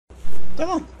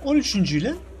Tamam. 13.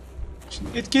 ile.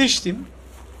 Şimdi etkileştim.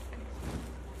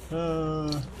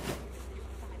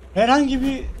 Herhangi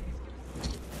bir...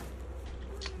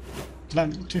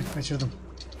 Lan tüh kaçırdım.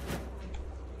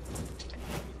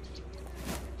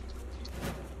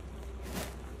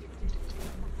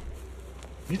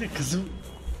 Bir de kızı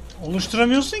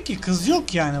oluşturamıyorsun ki. Kız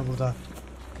yok yani burada.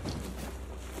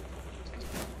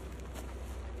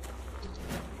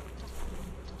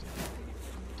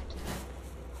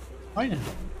 Aynen.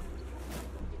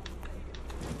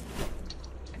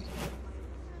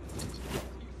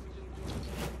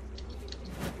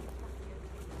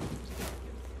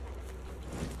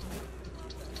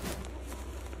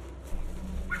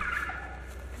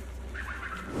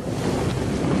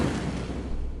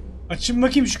 Açın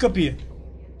bakayım şu kapıyı.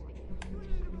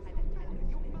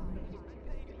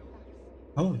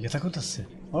 Oh, yatak odası.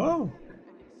 Oh.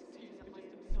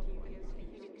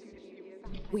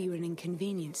 We were an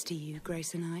inconvenience to you,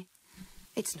 Grace and I.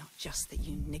 It's not just that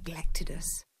you neglected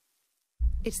us.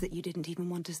 It's that you didn't even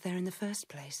want us there in the first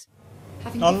place.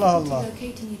 Having difficulty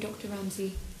locating you, Dr.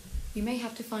 Ramsey, you may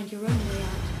have to find your own way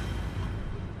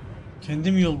out.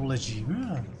 Kendim yol bulacağım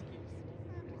ha.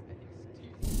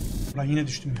 Lan yine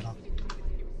düştüm ya lan.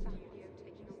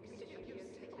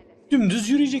 Dümdüz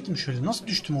yürüyecektim şöyle. Nasıl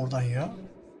düştüm oradan ya?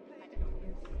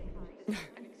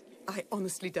 I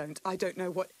honestly don't. I don't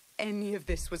know what any of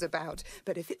this was about.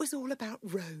 But if it was all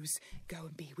about Rose, go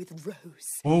and be with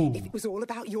Rose. Oh. If it was all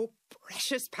about your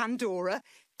precious Pandora,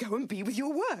 go and be with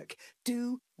your work.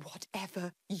 Do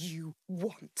whatever you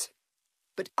want.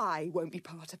 But I won't be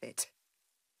part of it.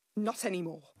 Not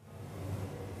anymore.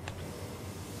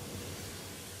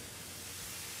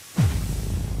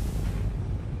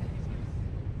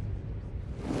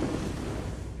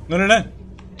 Ne lan?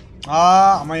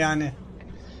 Aa ama yani.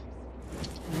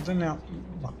 Burada ne yap?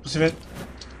 Bak bu sefer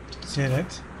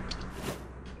seyret.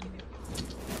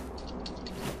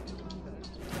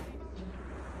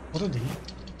 O da değil.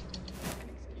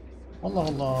 Allah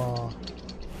Allah.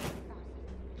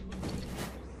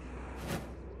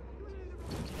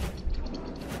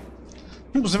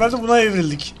 Bu sefer de buna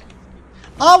evrildik.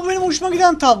 Aa bu benim hoşuma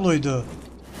giden tabloydu.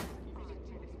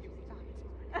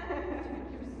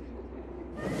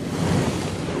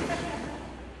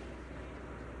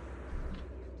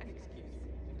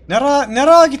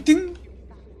 Nereye gittin?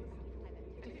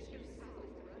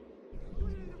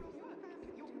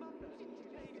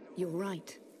 You're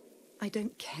right. I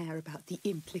don't care about the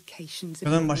implications of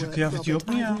Kadın başka kıyafeti yok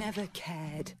mu ya? never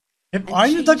cared. Hep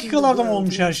aynı dakikalarda mı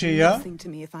olmuş her şey ya?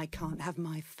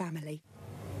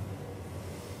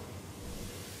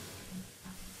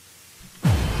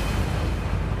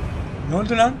 Ne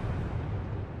oldu lan?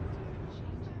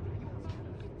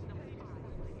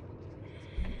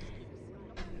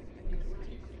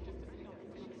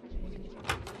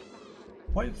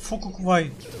 Vay fokuk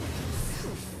vay.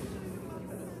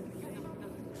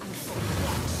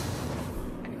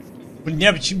 Bu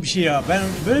ne biçim bir şey ya? Ben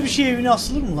böyle bir şey evine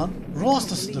asılır mı lan? Ruh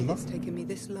hastasıdır lan.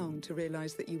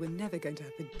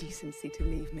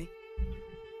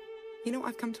 You know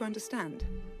what I've come to understand?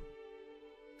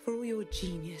 For all your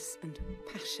genius and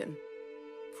passion,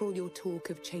 for all your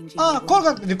talk of changing. Aa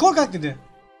korkak dedi, korkak dedi.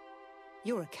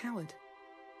 You're a coward.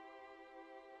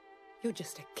 You're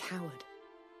just a coward.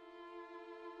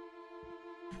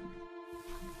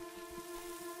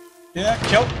 Ya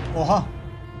oha.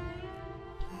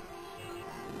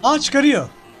 Aa çıkarıyor.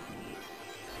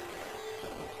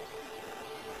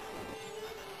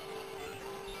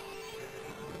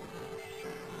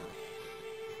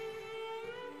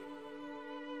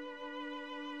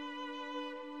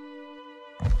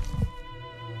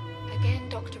 Again,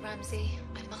 Dr. Ramsey,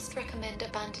 I must recommend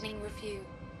abandoning review.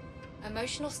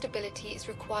 Emotional stability is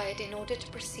required in order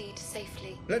to proceed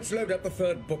safely. Let's load up the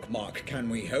third bookmark, can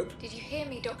we hope? Did you hear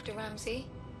me, Dr. Ramsey?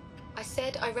 I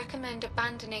said I recommend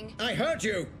abandoning... I heard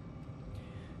you!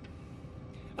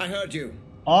 I heard you.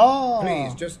 Aa.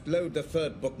 Please, just load the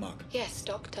third bookmark. Yes,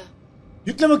 Doctor.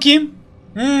 Yükle bakayım.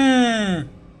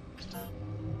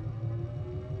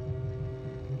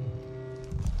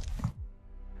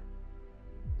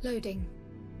 Loading.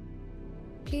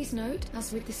 Please note,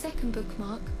 as with the second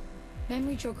bookmark,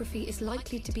 memory geography is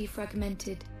likely to be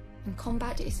fragmented, and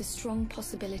combat is a strong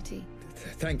possibility.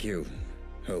 Thank you,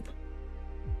 Hope.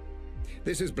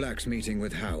 This is Black's meeting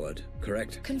with Howard,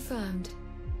 correct? Confirmed.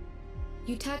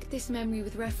 You tagged this memory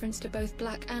with reference to both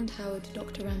Black and Howard,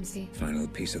 Dr. Ramsey. Final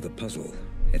piece of the puzzle,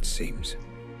 it seems.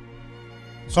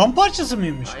 Son parçası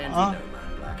mıymış? I envy no man,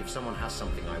 Black. If someone has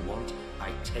something I want,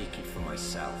 I take it for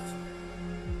myself.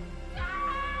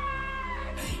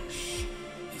 Hey, shh.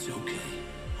 It's okay.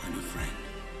 I'm a friend.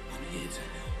 I'm here to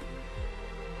help.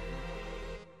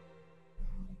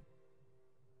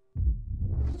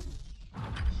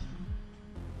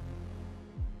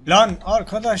 Lan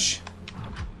arkadaş.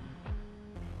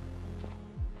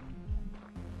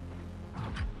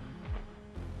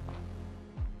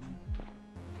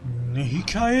 Ne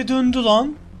hikaye döndü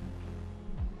lan?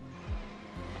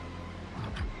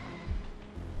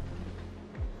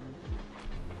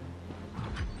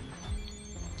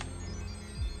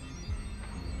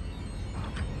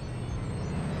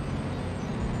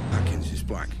 Atkins is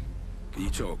Black. Can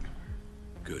you talk?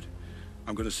 Good.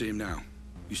 I'm going to see him now.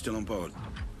 You still on board?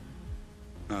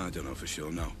 I don't know for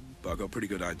sure, no. But I got a pretty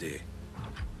good idea.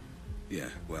 Yeah,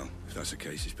 well, if that's the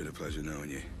case, it's been a pleasure knowing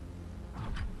you.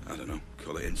 I don't know,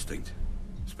 call it instinct.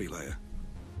 Speak later.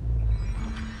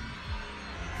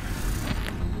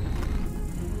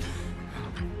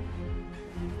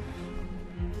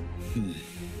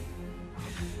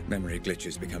 Memory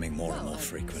glitches becoming more and more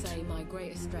frequent. I'd say my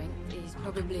greatest strength is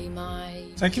probably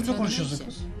my Sen kimle konuşuyorsun kız?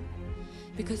 determination.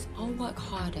 Because I'll work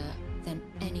harder than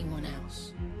anyone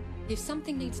else. If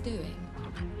something needs doing,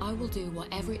 I will do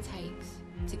whatever it takes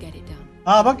to get it done.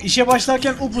 Aa bak, işe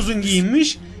başlarken upuzun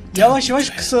giyinmiş. Yavaş yavaş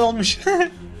kısa olmuş.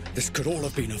 This could all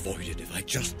have been avoided if I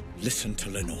just listened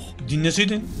to Lenore.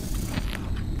 Dinleseydin.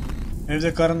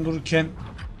 Evde karın dururken.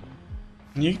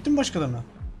 Niye gittin başkalarına?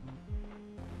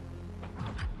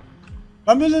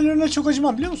 Ben böylelerine çok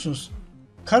acımam, biliyor musunuz?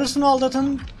 Karısını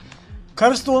aldatan,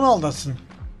 karısı da onu aldatsın.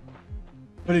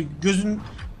 Böyle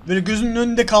gözünün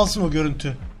önünde kalsın o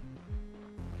görüntü.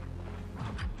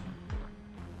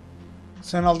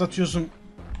 Sen aldatıyorsun.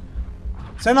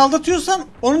 Sen aldatıyorsan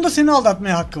onun da seni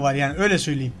aldatmaya hakkı var, yani öyle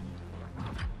söyleyeyim.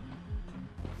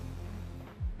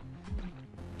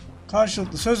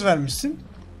 Karşılıklı söz vermişsin.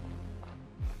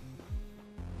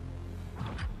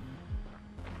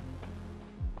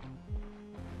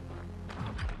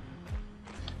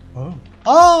 Oh.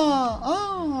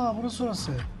 Burası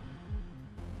orası.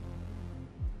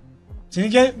 Seni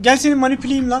gel seni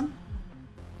manipüleyim lan.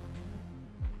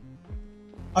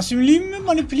 Asimileyim mi,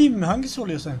 manipüleyim mi? Hangisi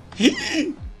oluyor sen?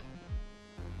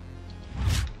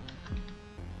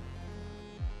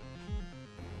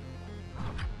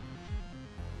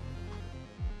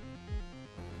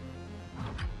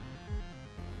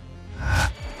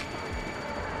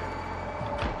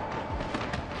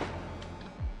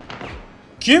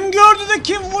 Kim gördü de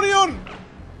kim vuruyor?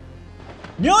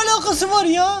 Ne alakası var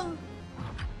ya?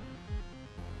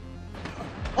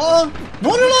 Aa, ne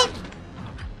oluyor lan?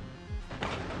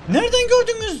 Nereden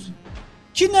gördünüz?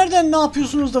 Ki nereden, ne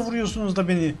yapıyorsunuz da vuruyorsunuz da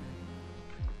beni?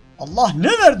 Allah ne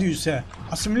verdiyse.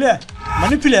 Asimile,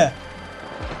 manipüle.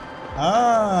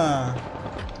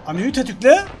 Amiyi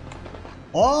tetikle.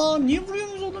 Niye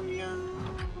vuruyorsunuz oğlum ya?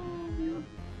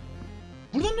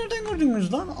 Buradan nereden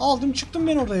gördünüz lan? Aldım çıktım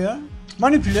ben orada ya.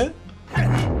 Manipüle.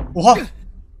 Oha.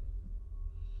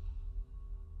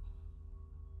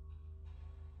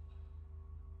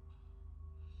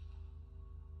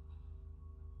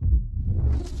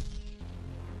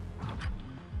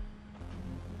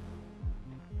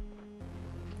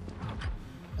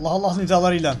 Allah Allah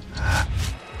nidalarıyla.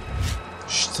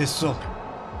 Şşt, sessiz ol.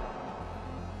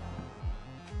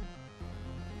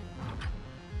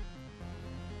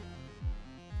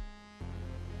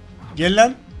 Gel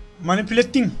lan.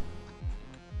 Manipülettin.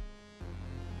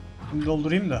 Şimdi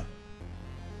doldurayım da.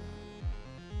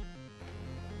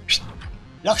 Şşt.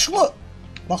 Yakışıklı.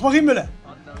 Bak bakayım böyle.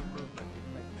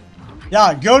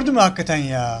 Ya gördün mü hakikaten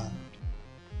ya?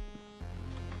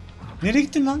 Nereye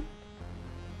gittin lan?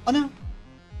 Ana.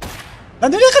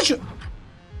 Lan nereye kaçıyor?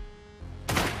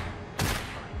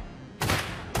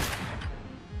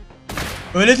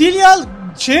 Öyle değil ya.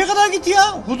 Şeye kadar git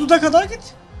ya. Hududa kadar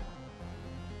git.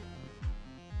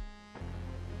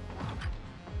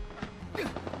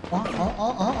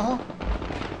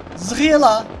 Sıkıyor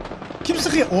la. Kim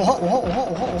sıkıyor?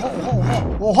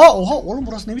 Oha. Oğlum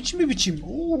burası ne biçim bir biçim?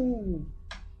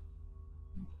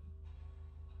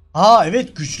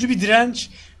 Evet, güçlü bir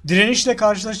direnişle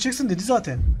karşılaşacaksın dedi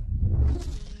zaten.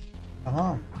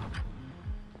 Tamam.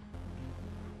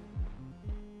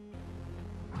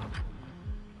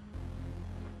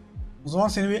 O zaman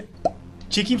seni bir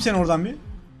çekeyim, seni oradan bir.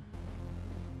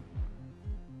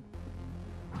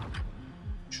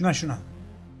 Şuna.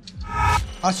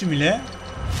 Asimile,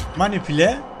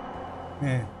 manipüle.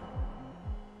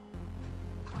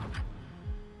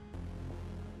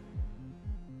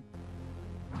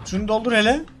 Şunu doldur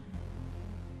hele.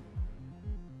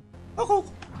 Bak.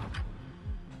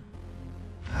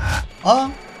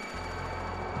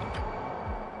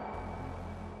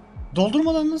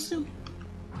 Doldurmadan nasıl?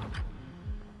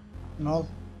 Ne al?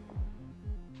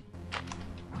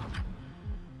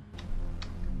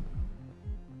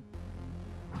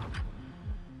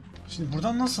 Şimdi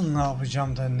buradan nasıl ne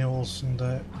yapacağım da ne olsun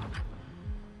da.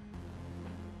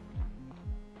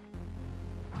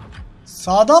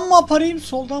 Sağdan mı aparayım,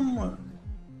 soldan mı?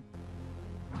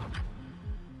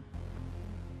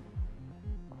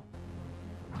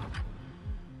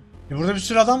 Burada bir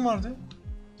sürü adam vardı.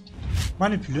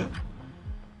 Manipüle.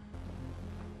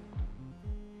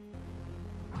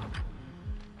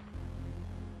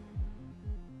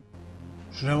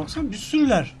 Şuraya baksana, bir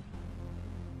sürüler.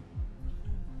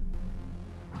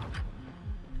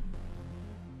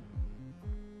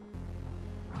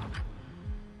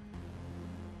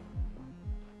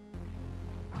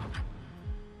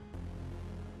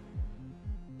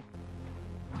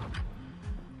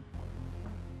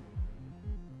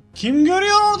 Kim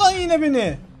görüyor oradan yine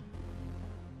beni?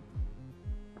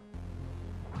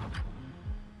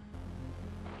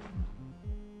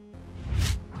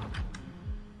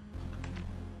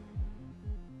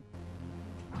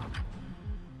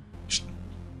 Şşt.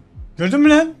 Gördün mü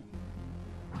lan?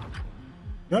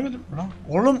 Görmedim lan.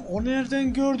 Oğlum o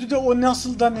nereden gördü de o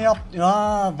nasıl da ne yaptı?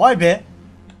 Ya vay be.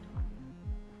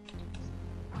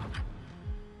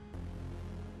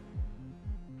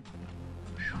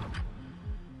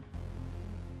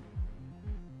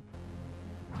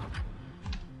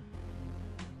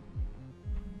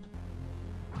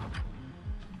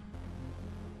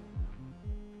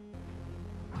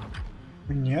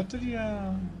 Niyedir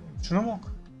ya? Şuna bak.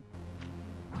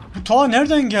 Bu ta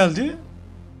nereden geldi?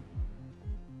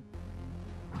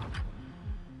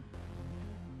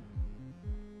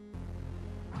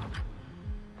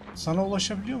 Sana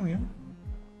ulaşabiliyor muyum?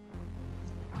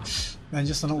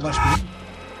 Bence sana ulaşmayayım.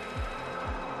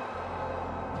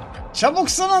 Çabuk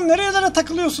sana, nerelere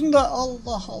takılıyorsun da?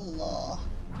 Allah Allah.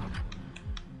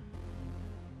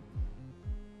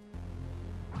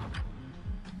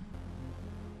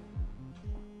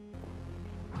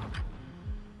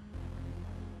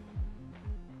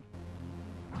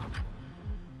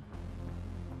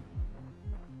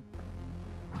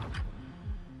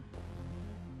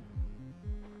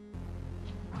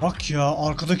 Bak ya,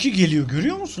 arkadaki geliyor,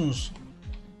 görüyor musunuz?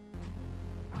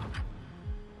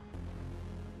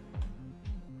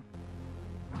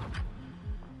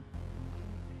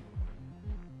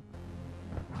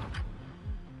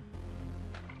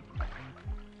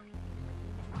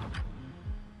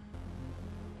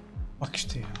 Bak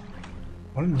işte ya.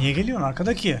 Oğlum niye geliyorsun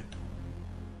arkadaki?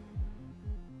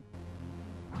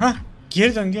 Hah,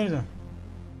 geri dön, geri dön.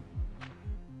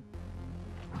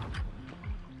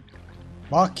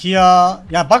 Bak ya.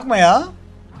 Ya bakma ya.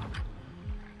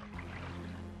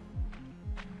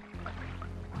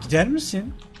 Gider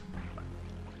misin?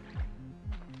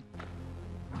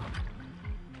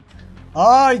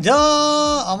 Ayda.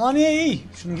 Aman iyi.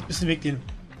 Şunun gitmesini bekleyelim.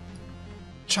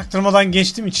 Çaktırmadan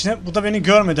geçtim içine. Bu da beni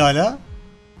görmedi hala.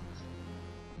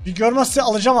 Bir görmezse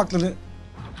alacağım aklını.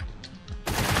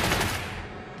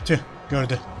 Tüh,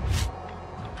 gördü.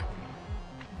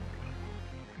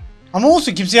 Ama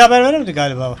olsun, kimseye haber veremedi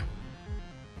galiba.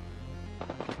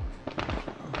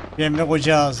 Benim de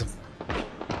koca ağzım.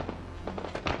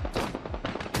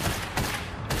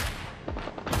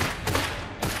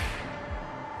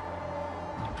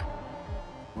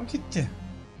 O gitti.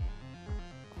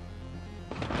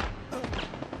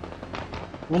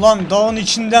 Ulan dağın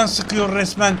içinden sıkıyor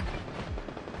resmen.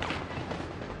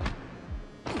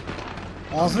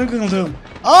 Ağzını kırıldım.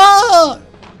 Aa!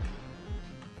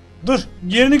 Dur,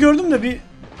 yerini gördüm de bir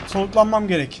soluklanmam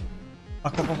gerek.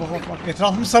 Bak bak bak bak bak,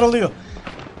 etrafım sarılıyor.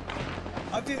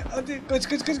 Hadi hadi,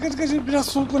 kaç biraz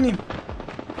soluklanayım.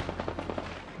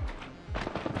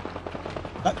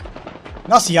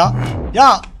 Nasıl ya?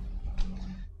 Ya!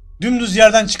 Dümdüz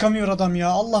yerden çıkamıyor adam ya,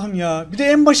 Allah'ım ya. Bir de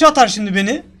en başa atar şimdi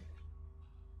beni.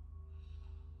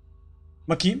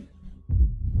 Bakayım.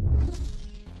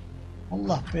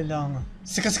 Allah belanı.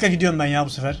 Sıka sıka gidiyorum ben ya bu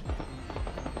sefer.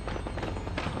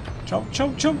 Çabuk.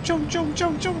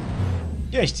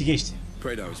 Geçti.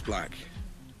 Prado's black.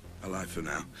 Alive for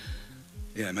now.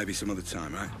 Yeah, maybe some other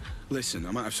time, right? Listen,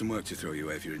 I might have some work to throw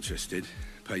you if you're interested.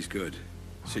 Pays good.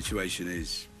 Situation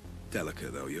is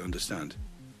delicate, though, you understand?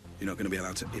 You're not going to be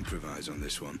allowed to improvise on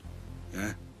this one.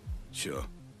 Yeah? Sure.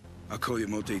 I'll call you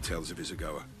more details if it's a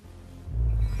goer.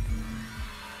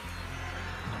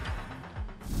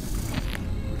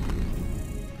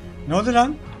 Ne oldu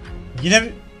lan?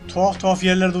 Yine tuhaf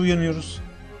yerlerde uyanıyoruz.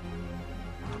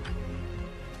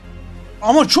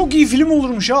 Ama çok iyi film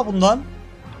olurmuş ha bundan.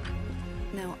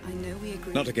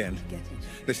 Not again.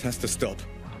 This has to stop.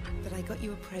 But I got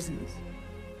you a present.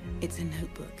 It's a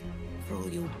notebook for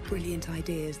all your brilliant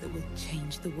ideas that will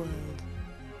change the world.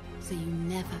 So you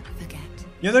never forget.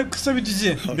 Ya da kısa bir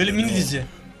dizi, böyle mini dizi.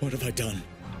 What have I done?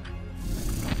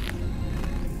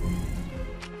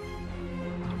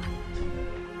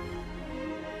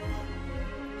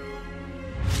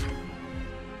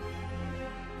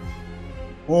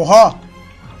 Oha!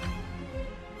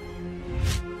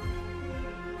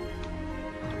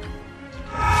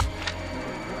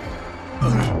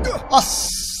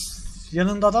 As!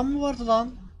 Yanında adam mı vardı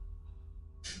lan?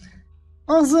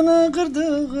 Ağzını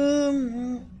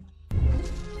kırdım.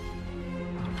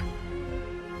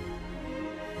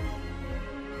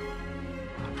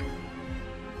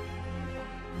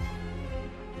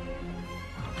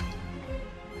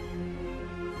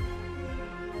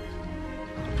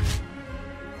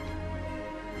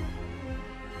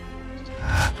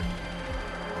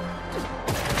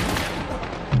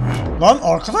 Lan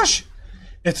arkadaş!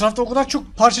 Etrafta o kadar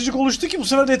çok parçacık oluştu ki bu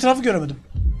sefer de etrafı göremedim.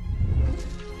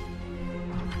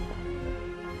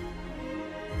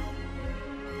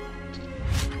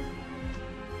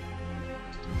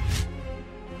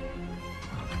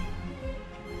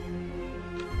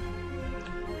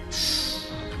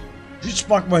 Hiç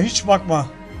bakma, hiç bakma.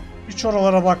 Hiç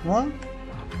oralara bakma.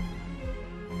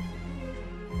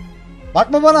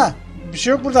 Bakma bana. Bir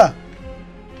şey yok burada.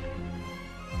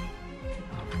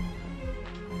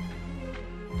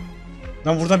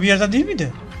 Lan burada bir yerde değil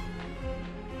miydi?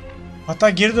 Hatta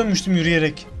geri dönmüştüm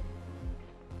yürüyerek.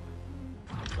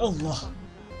 Allah.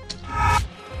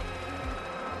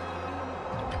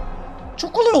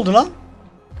 Çok kolay oldu lan.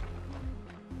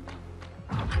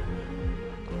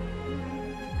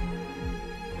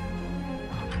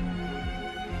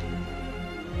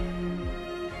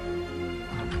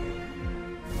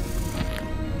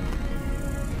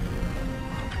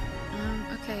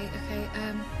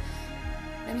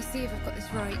 Let me see if I've got this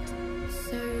right.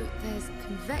 So there's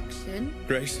convection.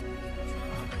 Grace,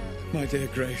 my dear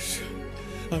Grace,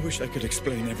 I wish I could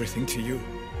explain everything to you,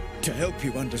 to help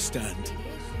you understand.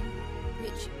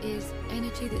 Which is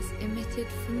energy that's emitted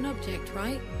from an object,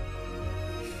 right?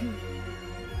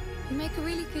 You make a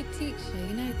really good teacher,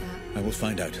 you know that. I will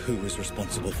find out who is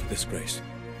responsible for this, Grace.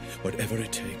 Whatever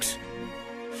it takes.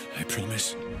 I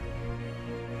promise.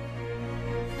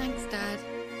 Thanks, Dad.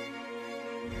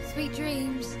 Sweet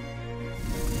dreams.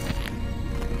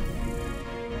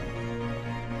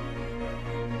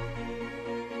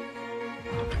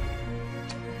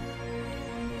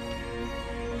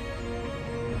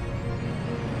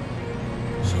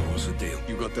 So what's the deal?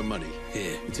 You got the money?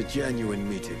 Here. It's a genuine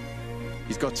meeting.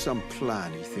 He's got some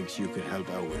plan he thinks you could help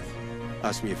out with.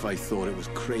 Asked me if I thought it was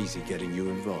crazy getting you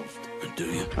involved. But do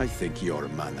you? I think you're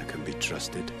a man that can be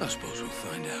trusted. I suppose we'll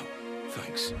find out.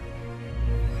 Thanks.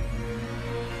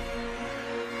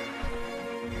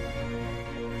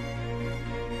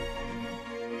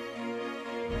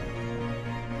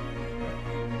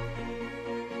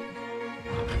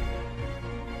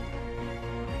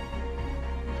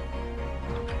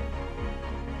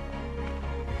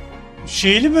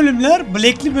 Şeyli bölümler,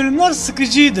 Black'li bölümler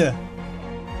sıkıcıydı.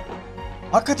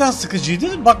 Hakikaten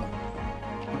sıkıcıydı. Bak,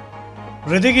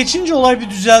 Red'e geçince olay bir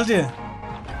düzeldi.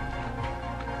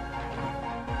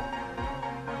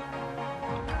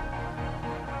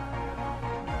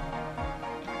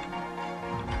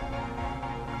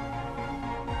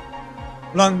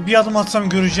 Lan bir adım atsam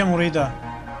göreceğim orayı da.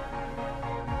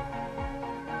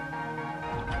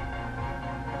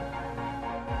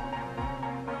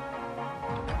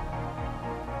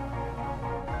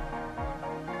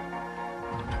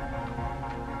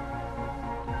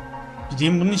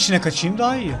 Gideyim bunun içine kaçayım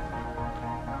daha iyi.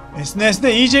 Esne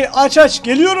esne iyice aç aç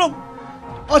geliyorum.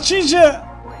 Aç iyice.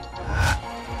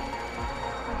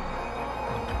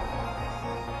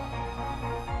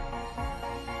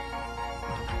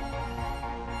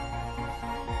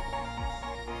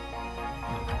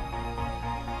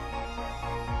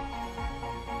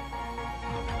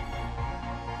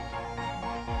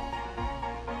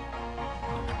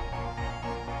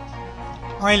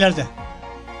 Ha ileride.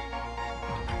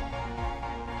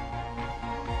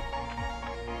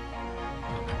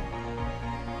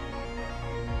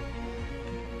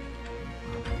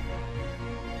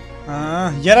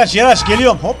 Ha, yer aç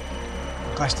geliyorum hop.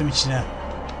 Kaçtım içine.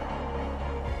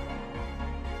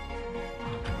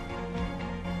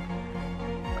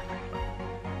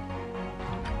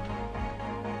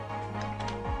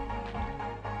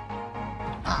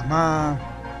 Aman.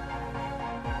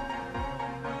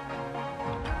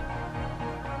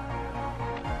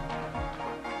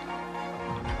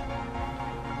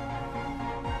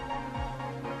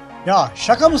 Ya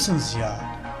şaka mısınız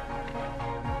ya?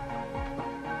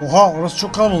 Oha orası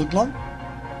çok kalabalık lan.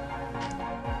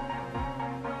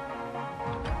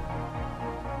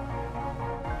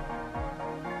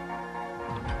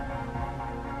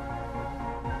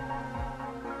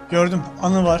 Gördüm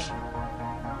anı var.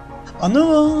 Anı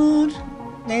var.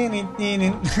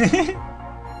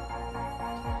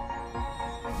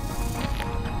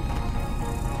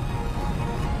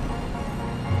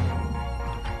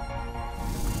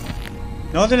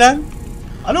 Ne oldu lan?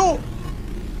 Alo.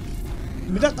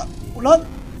 Bir dakika. Ulan.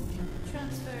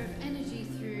 Transfer of energy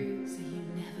through so you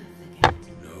never forget.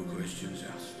 No questions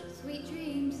asked. Sweet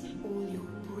dreams. All your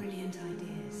brilliant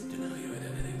ideas. Deny you had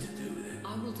anything to do with it.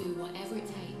 I will do whatever it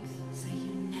takes. So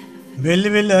you never forget.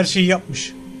 Belli belli her şeyi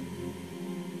yapmış.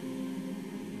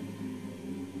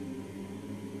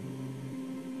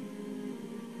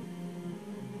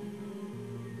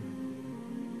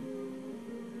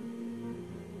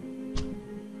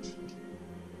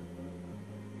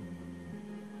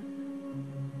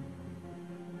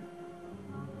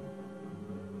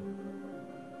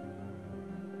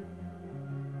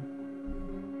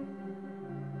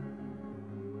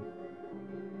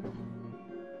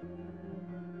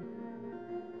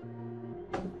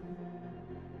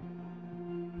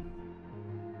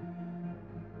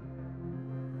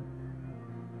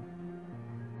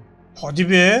 Hadi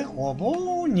be.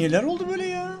 Abo neler oldu böyle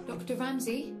ya? Dr.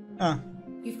 Ramsey, Ha.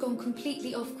 you've gone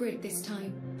completely off grid this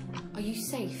time. Are you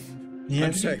safe? Niye?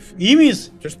 I'm safe. İyi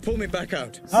miyiz? Just pull me back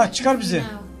out. Ha çıkar bizi. Now,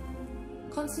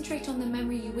 concentrate on the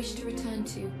memory you wish to return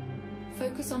to.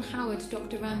 Focus on Howard,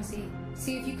 Dr. Ramsey.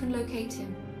 See if you can locate him.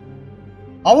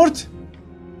 Howard.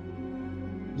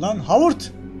 Lan Howard.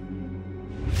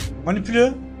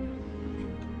 Manipüle.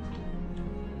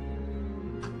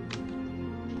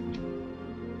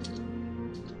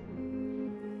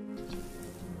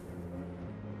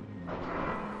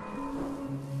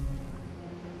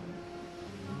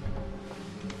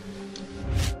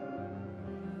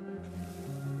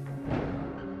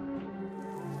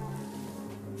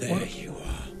 There you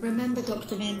are. Remember,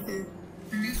 Dr. Ramsey,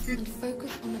 and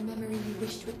focus on the memory you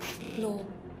wish to explore.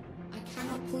 I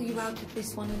cannot pull you out of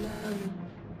this one alone.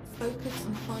 Focus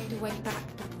and find a way back,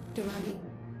 Dr. Ramsey.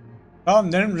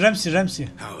 Tamam Ramsey.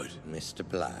 Howard. Mr.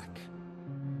 Black.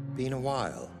 Been a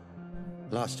while.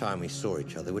 Last time we saw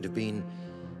each other would have been...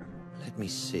 Let me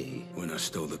see. When I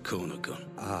stole the corner gun.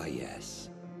 Ah, yes.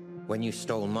 When you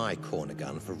stole my corner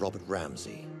gun for Robert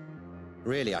Ramsey.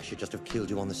 Really, I should just have killed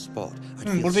you on the spot. I'd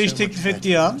feel Burada iş so teklif much etti better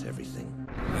ya. about everything.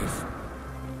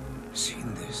 I've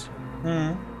seen this.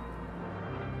 Hı.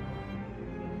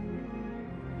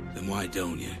 Then why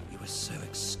don't you? You were so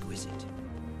exquisite.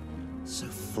 So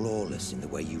flawless in the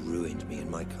way you ruined me and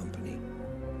my company.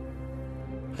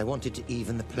 I wanted to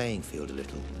even the playing field a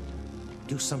little.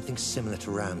 Do something similar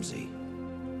to Ramsey.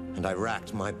 And I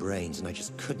racked my brains and I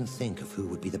just couldn't think of who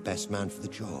would be the best man for the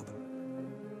job.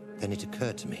 Then it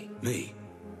occurred to me. Me?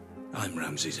 I'm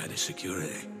Ramsey's head of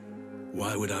security.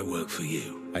 Why would I work for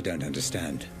you? I don't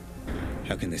understand.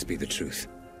 How can this be the truth?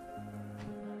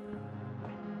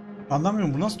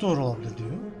 Anlamıyorum bu nasıl doğru olabilir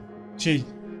diyor.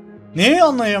 Neyi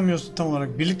anlayamıyorsun tam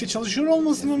olarak? Birlikte çalışıyor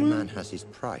olmasını Every mı? man has his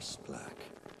price, Black.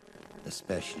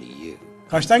 Especially you.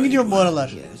 Kaçtan gidiyor bu aralar?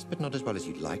 Yes, but not as well as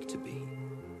you'd like to be.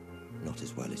 Not as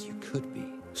well as you could be.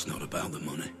 It's not about the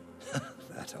money.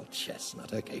 That old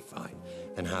chestnut. Okay, fine.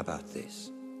 Then how about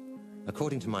this?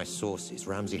 According to my sources,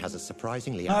 Ramsey has a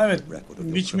surprisingly Ha, evet. accurate record of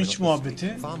your Biç criminal muhabbeti.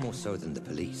 history, far more so than the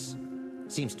police.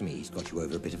 Seems to me he's got you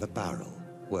over a bit of a barrel.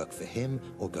 Work for him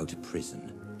or go to prison.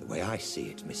 The way I see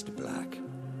it, Mr. Black.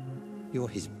 You're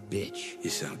his bitch. You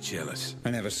sound jealous.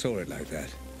 I never saw it like that.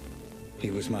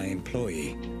 He was my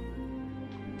employee.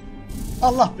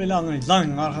 Allah belanı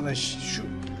lan arkadaş. Şu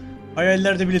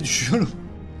hayallerde bile düşüyorum.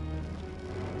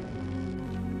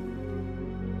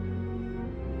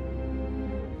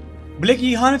 Black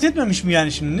ihanet etmemiş mi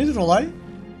yani şimdi? Nedir olay?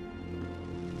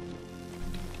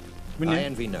 Bu I ne?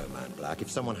 envy no man, Black.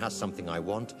 If someone has something I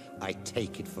want, I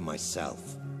take it for myself.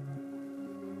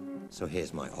 So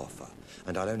here's my offer,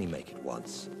 and I'll only make it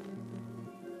once.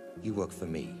 You work for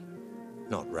me,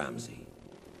 not Ramsey.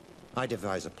 I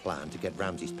devise a plan to get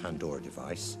Ramsey's Pandora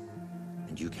device,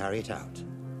 and you carry it out.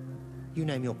 You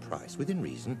name your price, within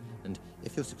reason, and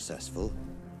if you're successful,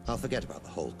 I'll forget about the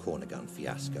whole corner gun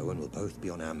fiasco and we'll both be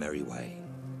on our merry way.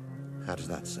 How does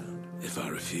that sound? If I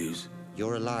refuse?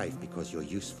 You're alive because you're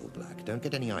useful, Black. Don't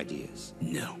get any ideas.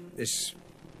 No. This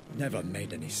never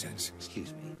made any sense.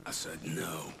 Excuse me. I said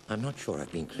no. I'm not sure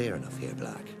I've been clear enough here,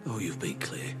 Black. Oh, you've been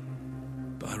clear.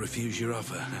 But I refuse your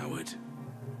offer, Howard.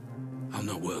 I'll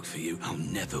not work for you. I'll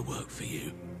never work for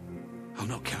you. I'll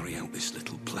not carry out this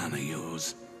little plan of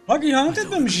yours. Bak ihanet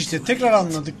etmemiş işte. Tekrar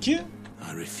anladık ki.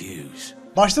 I refuse.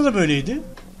 Başta da böyleydi.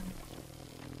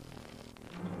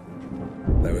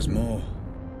 There was more.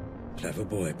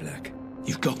 Clever boy, Black.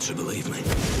 You've got to believe me.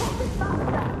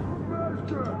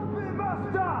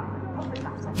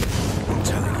 I'm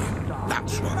telling you,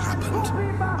 that's what happened.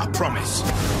 I promise.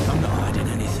 I'm not hiding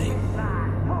anything.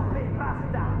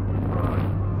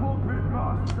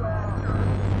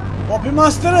 Poppy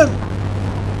Master'ım.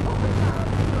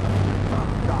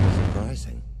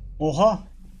 Oha.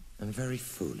 And very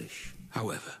foolish.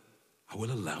 However, I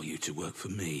will allow you to work for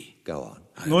me. Go on.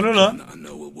 I No, have no, a no. plan that I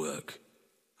know will work.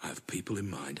 I have people in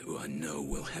mind who I know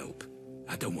will help.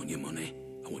 I don't want your money.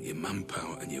 I want your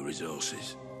manpower and your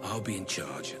resources. I'll be in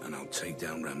charge and I'll take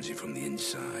down Ramsey from the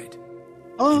inside.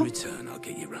 In return, I'll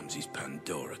get you Ramsey's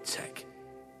Pandora tech.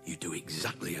 You do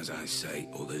exactly as I say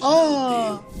or there's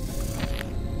no deal.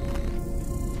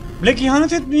 Black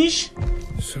ihanet etmiş.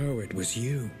 So it was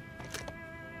you.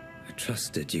 I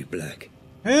trusted you, Black.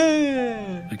 He.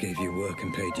 I gave you work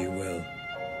and paid you well.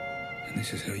 And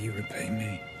this is how you repay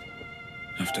me.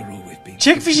 After all we've been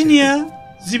Çek through fişini together.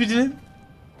 ya. Zibidinin.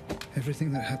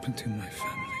 Everything that happened to my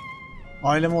family,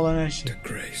 Ailem olan her şey. to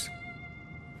Grace,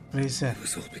 Reis'e. it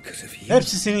was all because of you.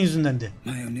 Hepsi senin yüzündendi.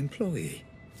 My own employee.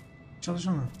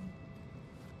 Çalışana.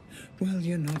 Well,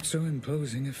 you're not so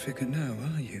imposing a figure now,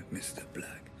 are you, Mr.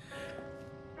 Black?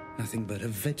 Nothing but a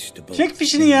vegetable Çek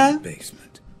fişini in ya. the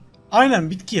basement. Aynen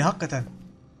bitki hakikaten.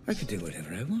 I could do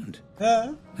whatever I want. He.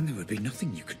 And there would be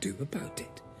nothing you could do about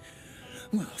it.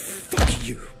 Well, fuck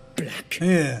you, Black.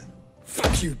 He.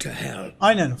 Fuck you to hell.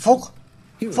 Aynen fok.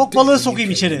 You're Fok dead balığı when sokayım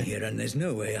you came in içeri. here, and there's no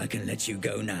way I can let you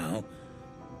go now.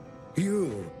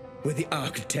 You were the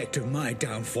architect of my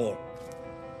downfall.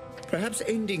 Perhaps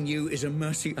ending you is a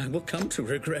mercy I will come to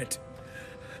regret.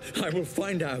 I will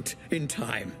find out in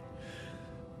time.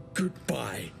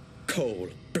 Goodbye, Coal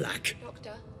Black.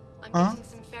 Doctor, I'm Huh? getting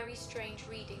some very strange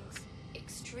readings.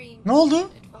 Extreme. Ne oldu?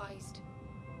 Advised.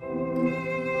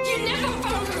 You never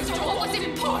focused on what was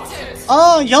important.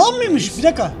 Aa yalan mıymış? Bir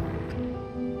dakika.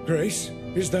 Grace,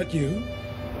 is that you?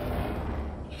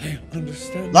 I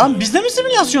understand. Lan biz de mi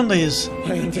simülasyondayız?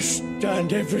 I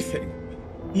understand everything.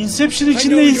 Inception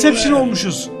içinde Inception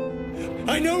olmuşuz.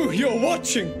 I know you're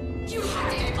watching. You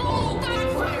had it all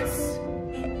backwards.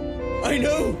 I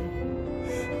know.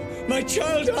 My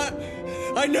child,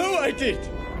 I know I did.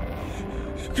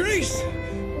 Grace,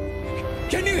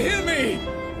 can you hear me?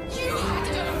 You had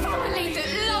a family that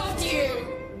loved you.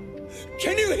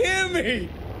 Can you hear me?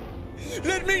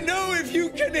 Let me know if you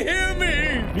can hear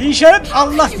me. Bir işaret.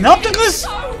 Allah ne yaptı kız? So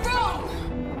wrong.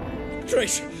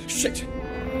 Grace, shit.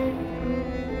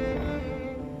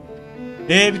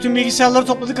 Bütün bilgisayarları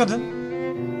topladı kadın.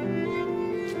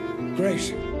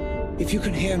 Grace, if you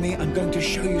can hear me, I'm going to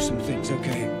show you some things,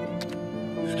 okay?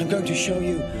 I'm going to show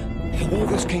you how all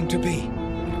this came to be.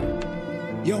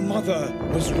 Your mother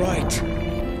was right.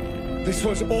 This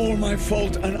was all my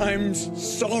fault, and I'm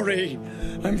sorry.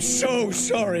 I'm so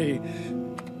sorry.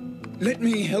 Let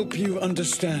me help you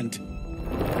understand.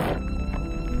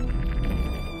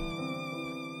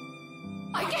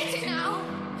 I get it now.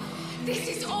 This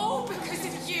is all because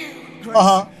of you.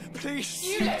 Aha. Please.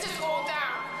 You let us all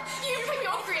down. You put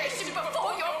your creation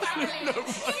before your family.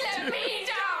 You let me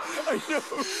down. I know.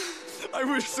 I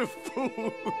was a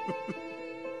fool.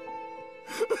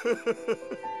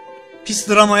 Pis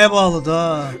dramaya bağladı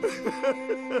ha.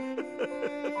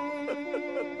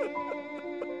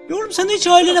 Yorum sen de hiç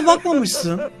ailene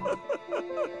bakmamışsın.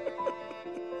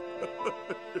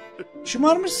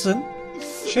 Şımarmışsın.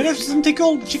 Şerefsizin teki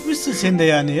çıkmışsın sen de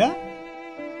yani ya.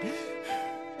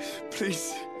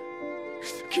 Please,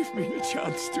 give me a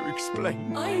chance to explain.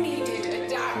 I needed a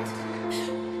dad.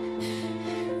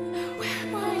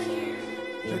 Where were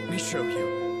you? Let me show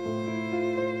you.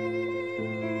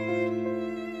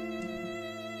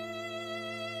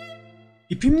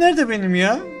 İpim nerede benim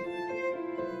ya?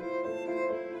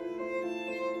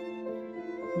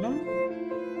 Lan?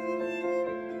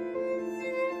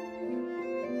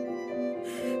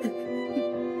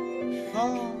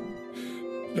 Aa.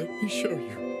 Let me show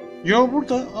you. Yo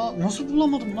burada. Aa, nasıl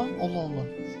bulamadım lan? Allah Allah.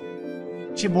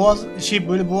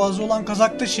 Böyle boğazı olan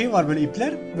kazakta şey var böyle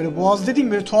ipler. Böyle boğaz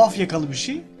dediğim böyle tuhaf yakalı bir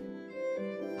şey.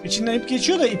 İçinden ip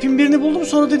geçiyor da ipin birini buldum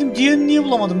sonra dedim diğerini niye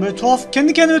bulamadım? Böyle tuhaf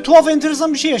kendi kendime tuhaf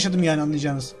enteresan bir şey yaşadım yani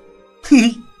anlayacağınız.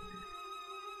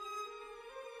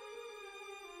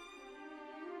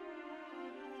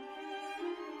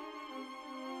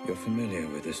 You're familiar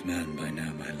with this man by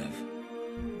now, my love.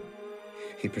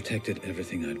 He protected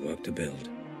everything I'd worked to build.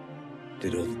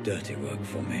 Did all the dirty work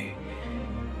for me.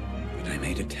 But I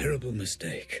made a terrible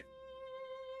mistake.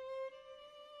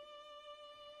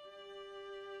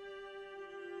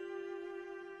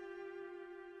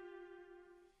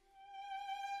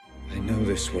 I know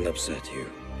this will upset you,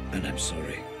 and I'm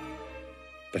sorry.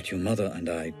 But your mother and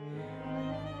I,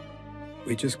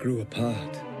 we just grew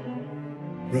apart.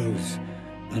 Rose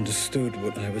understood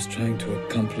what I was trying to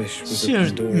accomplish with the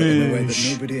Pandora in a way that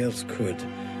nobody else could.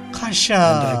 Kaşar.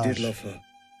 And I did love her.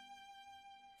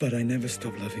 But I never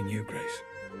stopped loving you, Grace.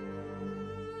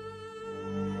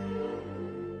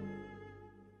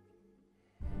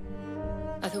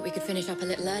 thought we could finish up a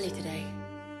little early today.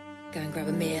 Go and grab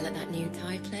a meal at that new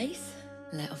Thai place.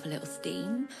 Let off a little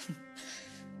steam.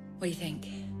 What do you think?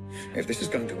 If this is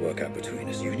going to work out between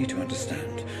us, you need to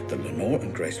understand that Lenore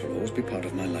and Grace will always be part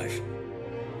of my life.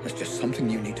 That's just something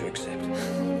you need to accept.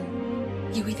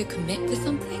 You either commit to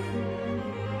something,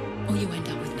 or you end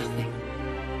up with nothing.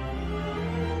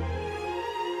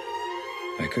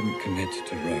 I couldn't commit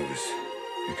to Rose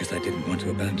because I didn't want to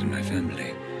abandon my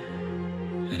family.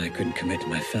 And I couldn't commit to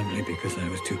my family because I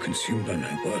was too consumed by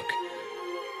my work.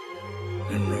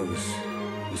 And Rose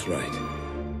was right.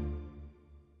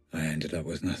 I ended up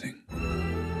with nothing.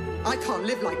 I can't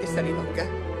live like this any longer.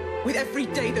 With every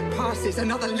day that passes,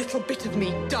 another little bit of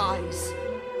me dies.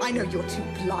 I know you're too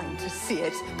blind to see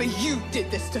it, but you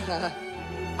did this to her.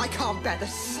 I can't bear the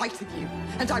sight of you,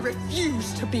 and I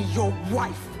refuse to be your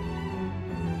wife.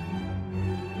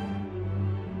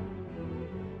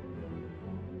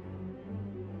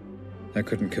 I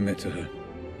couldn't commit to her.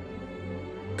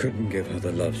 Couldn't give her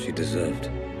the love she deserved.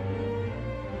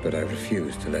 But I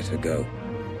refused to let her go.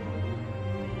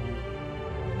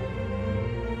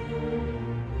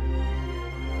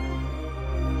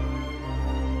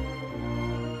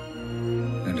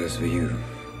 And as for you,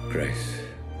 Grace,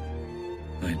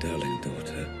 my darling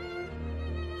daughter,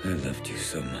 I loved you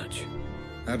so much.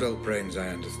 Adult brains, I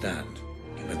understand.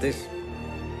 But this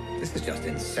is just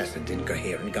incessant,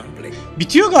 incoherent gambling.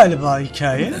 Bitiyor galiba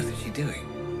hikaye. What on earth is she doing?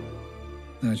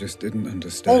 I just didn't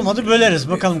understand. Olmadı böleriz.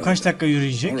 Bakalım kaç dakika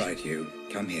yürüyecek.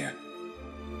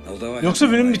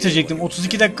 Yoksa bölümü bitirecektim.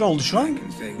 32 dakika oldu şu an.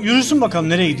 Yürüsün bakalım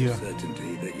nereye gidiyor.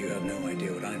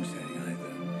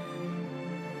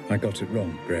 I got it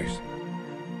wrong, Grace.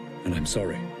 And I'm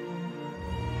sorry.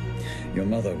 Your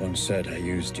mother once said I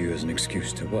used you as an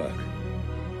excuse to work.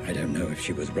 I don't know if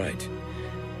she was right.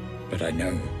 But I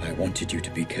know I wanted you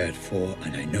to be cared for,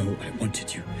 and I know I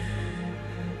wanted you.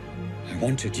 I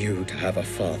wanted you to have a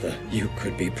father you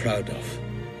could be proud of.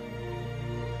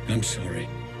 I'm sorry.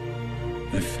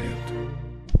 I failed.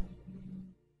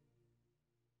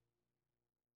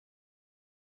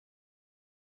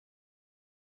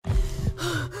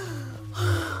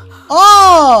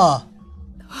 Ah!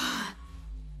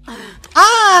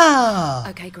 Ah!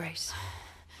 Okay, Grace.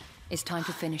 It's time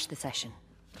to finish the session.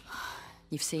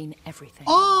 You've seen everything.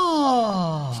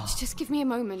 Ah! Just give me a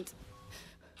moment.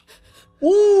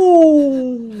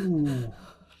 Ooh!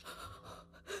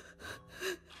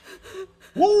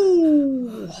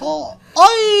 Ooh! Ha!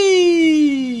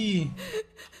 Ay!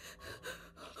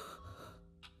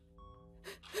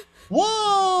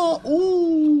 Wow!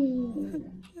 Ooh!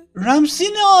 Ramsey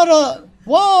ne ara?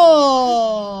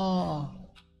 Wow!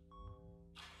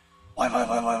 Vay vay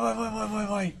vay vay vay vay vay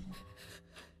vay.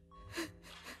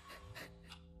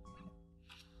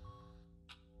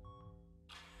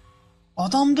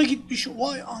 Adam da gitmiş.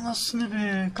 Vay anasını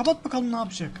be. Kapat bakalım ne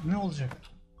yapacak? Ne olacak?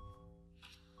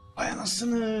 Vay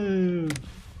anasını.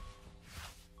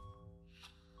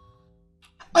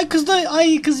 Ay kız da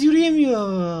kız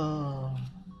yürüyemiyor.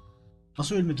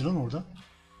 Nasıl ölmedi lan orada?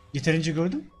 Yeterince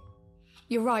gördüm.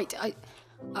 You're right.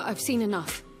 I've seen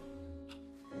enough.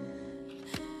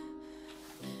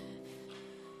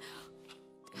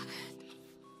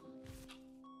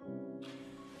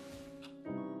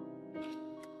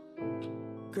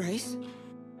 Grace?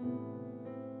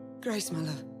 Grace, my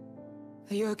love.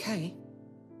 Are you okay?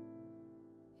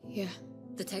 Yeah.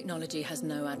 The technology has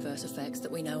no adverse effects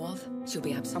that we know of. She'll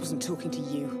be absolutely... I wasn't talking to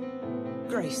you.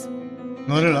 Grace.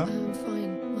 Ne oluyor lan? I'm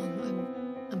fine, Mum.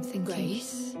 I'm thinking.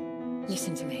 Grace,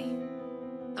 listen to me.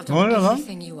 I've Ne oluyor done lan?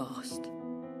 everything you asked.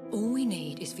 All we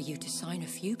need is for you to sign a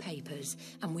few papers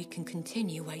and we can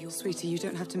continue where you're... Sweetie, you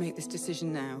don't have to make this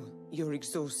decision now. You're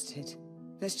exhausted.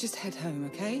 Let's just head home,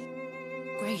 okay?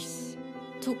 Grace,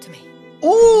 talk to me.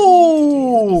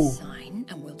 Oh! Sign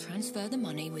and we'll transfer the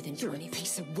money within 20... You're a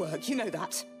piece of work, you know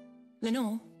that.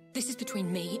 Lenore, this is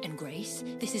between me and Grace.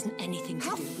 This isn't anything to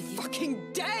do with you. How fucking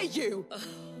dare you!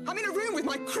 I'm in a room with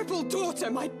my crippled daughter,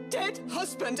 my dead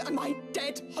husband, and my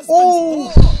dead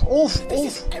husband's Of, This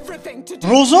is everything to do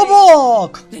Rosa with me.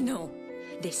 bak! Lenore,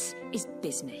 this is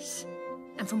business.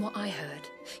 And from what I heard,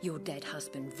 your dead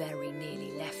husband very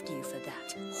nearly left you for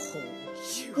that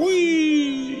whore.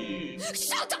 Uy!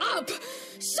 Shut up!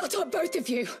 Shut up, both of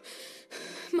you!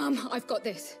 Mum, I've got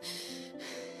this.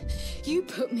 You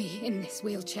put me in this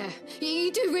wheelchair.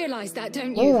 You do realise that,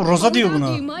 don't you? Oh, Rosa diyor Without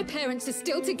buna. you, my parents are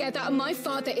still together and my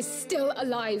father is still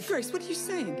alive. Grace, what are you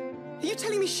saying? Are you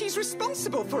telling me she's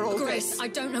responsible for all Grace, this? I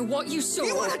don't know what you saw.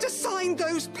 You want her to sign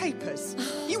those papers?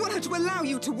 You want her to allow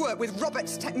you to work with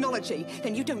Robert's technology?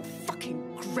 Then you don't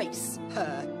fucking grace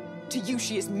her. To you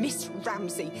she is Miss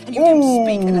Ramsey, and you don't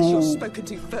speak unless you're spoken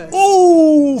to first.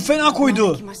 Oo, fena koydu.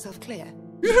 Making myself clear?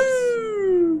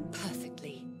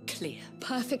 Perfectly clear.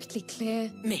 Perfectly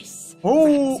clear, Miss Oo,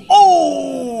 Ramsey.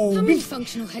 oo. How many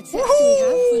functional headsets do we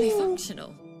have? Fully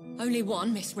functional. Only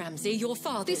one, Miss Ramsey, your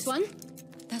father's. This one?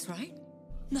 That's right.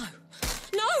 No.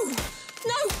 No!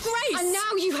 No, Grace! And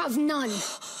now you have none.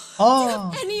 Do you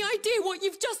have any idea what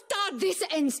you've just done? This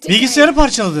ends today. Bilgisayarı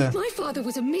parçaladı. My father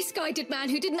was a misguided man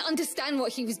who didn't understand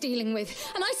what he was dealing with,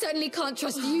 and I certainly can't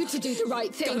trust you to do the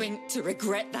right thing. Going to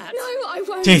regret that. No, I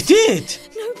won't. Tehdit.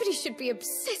 Nobody should be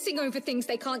obsessing over things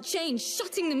they can't change,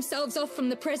 shutting themselves off from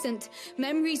the present.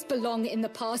 Memories belong in the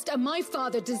past, and my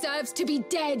father deserves to be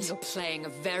dead. You're playing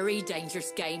a very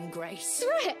dangerous game, Grace.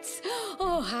 Threats?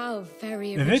 Oh, how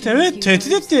very Evet,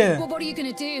 tehdit etti. Well, what are you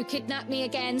gonna do? Kidnap me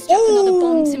again? Strap another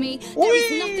bomb to me? There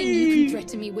is nothing you can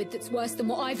threaten me with that's worse than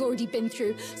what I've already been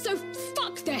through. So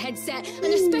fuck the headset,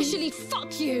 and especially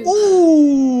fuck you.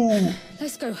 Oo.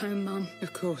 Let's go home, Mum.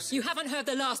 Of course. You haven't heard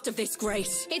the last of this,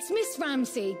 Grace. It's Miss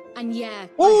Ramsey, and yeah,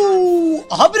 Oo.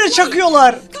 Habire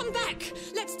çakıyorlar. come back.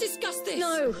 Let's discuss this.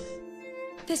 No.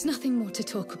 There's nothing more to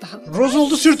talk about. Rose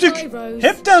oldu sürtük. Sorry, Rose.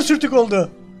 Hepten sürtük oldu.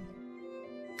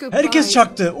 Goodbye, Herkes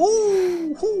çaktı. Oo.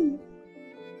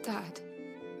 Dad.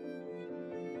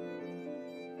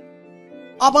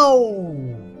 Abo.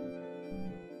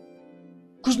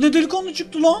 Kız ne delikanlı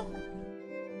çıktı lan.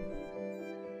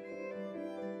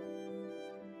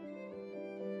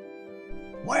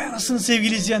 Vay anasını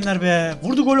sevgili izleyenler be.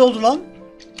 Vurdu gol oldu lan.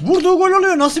 Vurduğu gol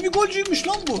oluyor. Nasıl bir golcüymüş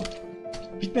lan bu.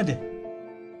 Bitmedi.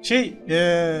 Şey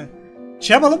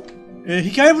yapalım.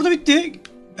 Hikaye burada bitti.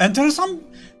 Enteresan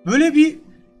böyle bir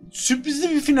sürprizli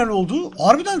bir final oldu.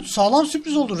 Harbiden sağlam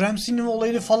sürpriz oldu. Ramsey'nin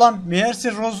olayını falan.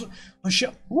 Meğerse Rose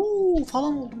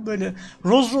falan oldum böyle.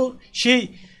 Rose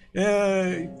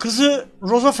kızı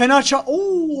Rose'a fena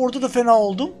orada da fena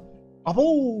oldum. Abo,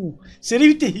 seri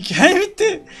bitti. Hikaye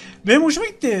bitti. Benim hoşuma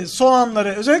gitti son anları.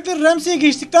 Özellikle Ramsey'e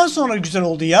geçtikten sonra güzel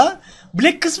oldu ya.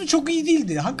 Black kısmı çok iyi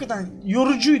değildi. Hakikaten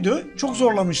yorucuydu. Çok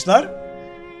zorlamışlar.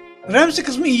 Ramsey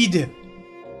kısmı iyiydi.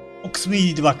 O kısmı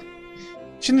iyiydi bak.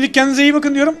 Şimdilik kendinize iyi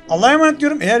bakın diyorum. Allah'a emanet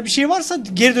diyorum. Eğer bir şey varsa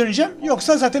geri döneceğim.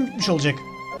 Yoksa zaten bitmiş olacak.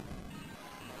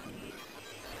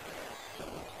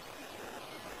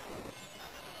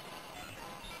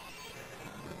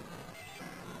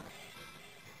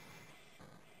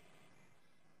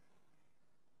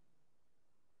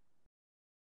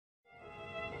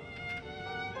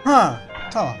 Ha,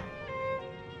 tamam.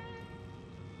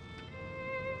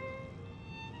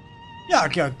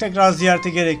 Yok tekrar ziyarete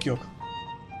gerek yok.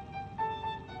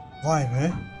 Vay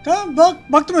be. Tamam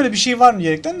baktım öyle bir şey var mı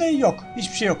diyerekten de yok.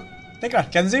 Hiçbir şey yok.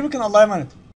 Tekrar kendinize iyi bakın, Allah'a emanet.